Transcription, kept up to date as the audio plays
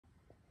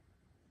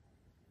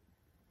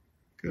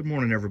Good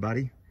morning,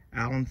 everybody.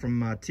 Alan from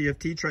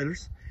TFT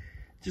Trailers.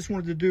 Just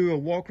wanted to do a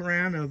walk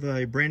around of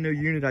a brand new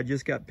unit I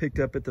just got picked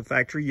up at the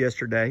factory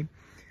yesterday.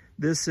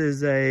 This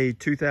is a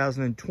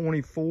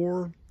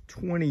 2024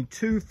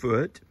 22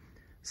 foot,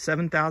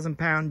 7,000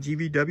 pound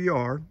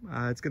GVWR.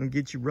 It's going to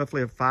get you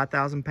roughly a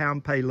 5,000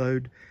 pound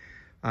payload,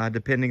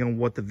 depending on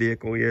what the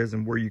vehicle is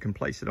and where you can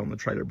place it on the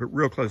trailer, but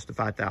real close to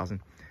 5,000.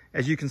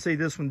 As you can see,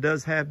 this one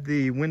does have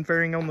the wind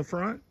fairing on the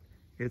front.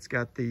 It's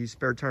got the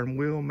spare tire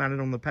wheel mounted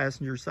on the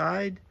passenger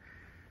side.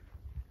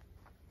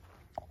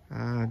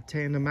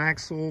 Tandem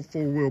axle,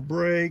 four-wheel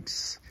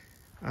brakes.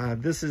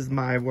 This is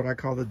what I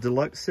call the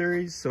deluxe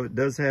series. So it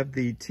does have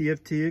the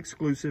TFT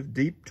exclusive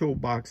deep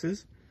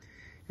toolboxes.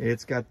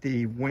 It's got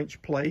the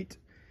winch plate.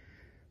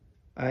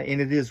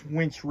 And it is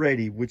winch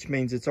ready, which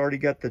means it's already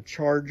got the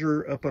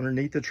charger up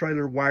underneath the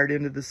trailer wired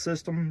into the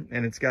system.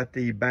 And it's got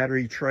the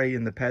battery tray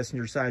in the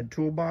passenger side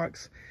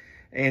toolbox.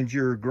 And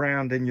your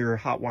ground and your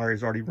hot wire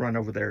is already run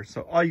over there.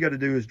 So all you got to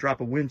do is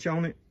drop a winch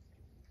on it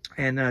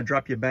and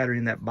drop your battery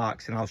in that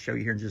box. And I'll show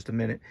you here in just a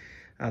minute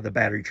the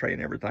battery tray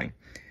and everything.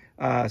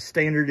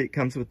 Standard, it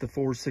comes with the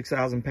 4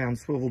 6,000 pound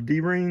swivel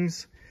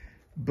D-rings,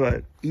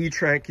 but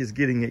E-Track is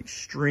getting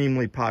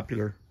extremely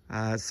popular.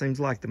 It seems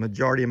like the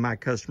majority of my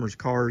customers'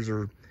 cars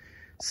are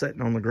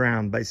sitting on the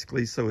ground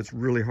basically, so it's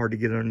really hard to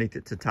get underneath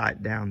it to tie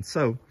it down.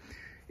 So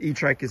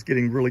E-Track is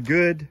getting really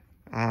good.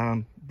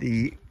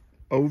 The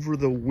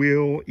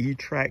over-the-wheel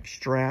E-Track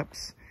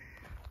straps.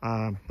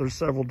 There's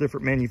several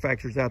different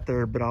manufacturers out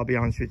there, but I'll be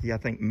honest with you, I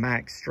think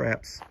Max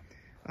Straps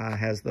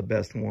has the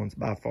best ones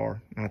by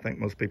far. I think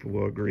most people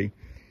will agree.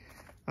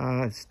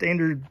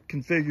 Standard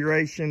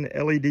configuration,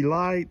 LED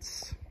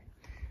lights.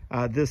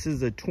 This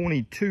is a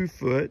 22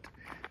 foot,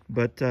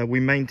 but we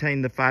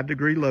maintain the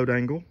 5-degree load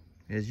angle.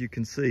 As you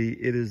can see,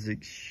 it is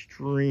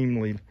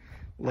extremely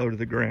low to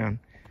the ground.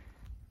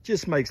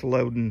 Just makes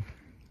loading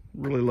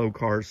really low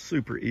cars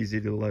super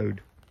easy to load.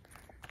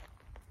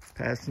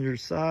 Passenger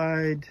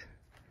side,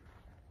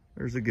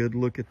 there's a good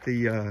look at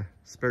the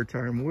spare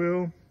tire and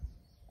wheel,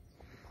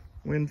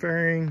 wind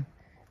fairing,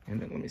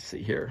 and then let me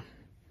see here.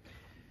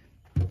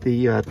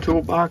 The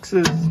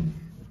toolboxes,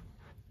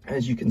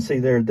 as you can see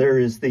there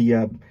is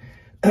the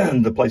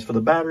the place for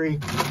the battery.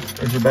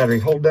 There's your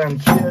battery hold down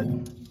kit.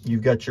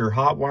 You've got your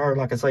hot wire,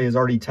 like I say, is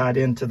already tied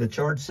into the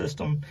charge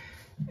system.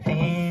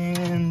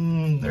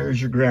 And there's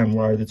your ground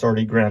wire that's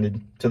already grounded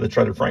to the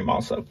trailer frame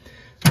also.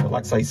 So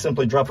like I say,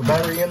 simply drop a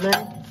battery in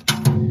there,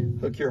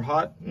 hook your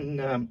hot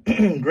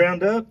and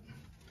ground up.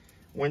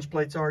 Winch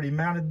plate's already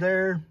mounted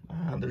there.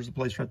 There's a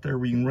place right there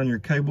where you can run your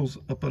cables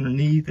up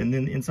underneath and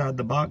then inside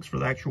the box for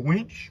the actual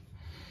winch.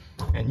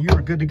 And you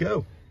are good to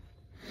go.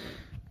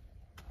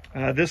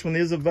 This one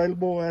is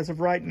available as of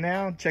right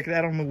now. Check it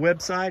out on the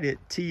website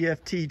at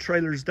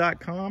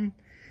tfttrailers.com.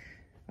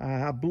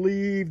 I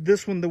believe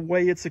this one, the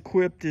way it's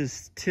equipped,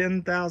 is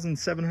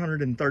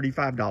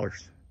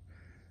 $10,735.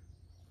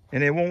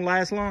 And it won't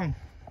last long.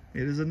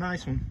 It is a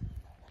nice one.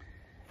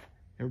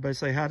 Everybody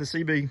say hi to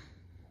CB.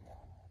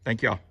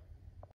 Thank y'all.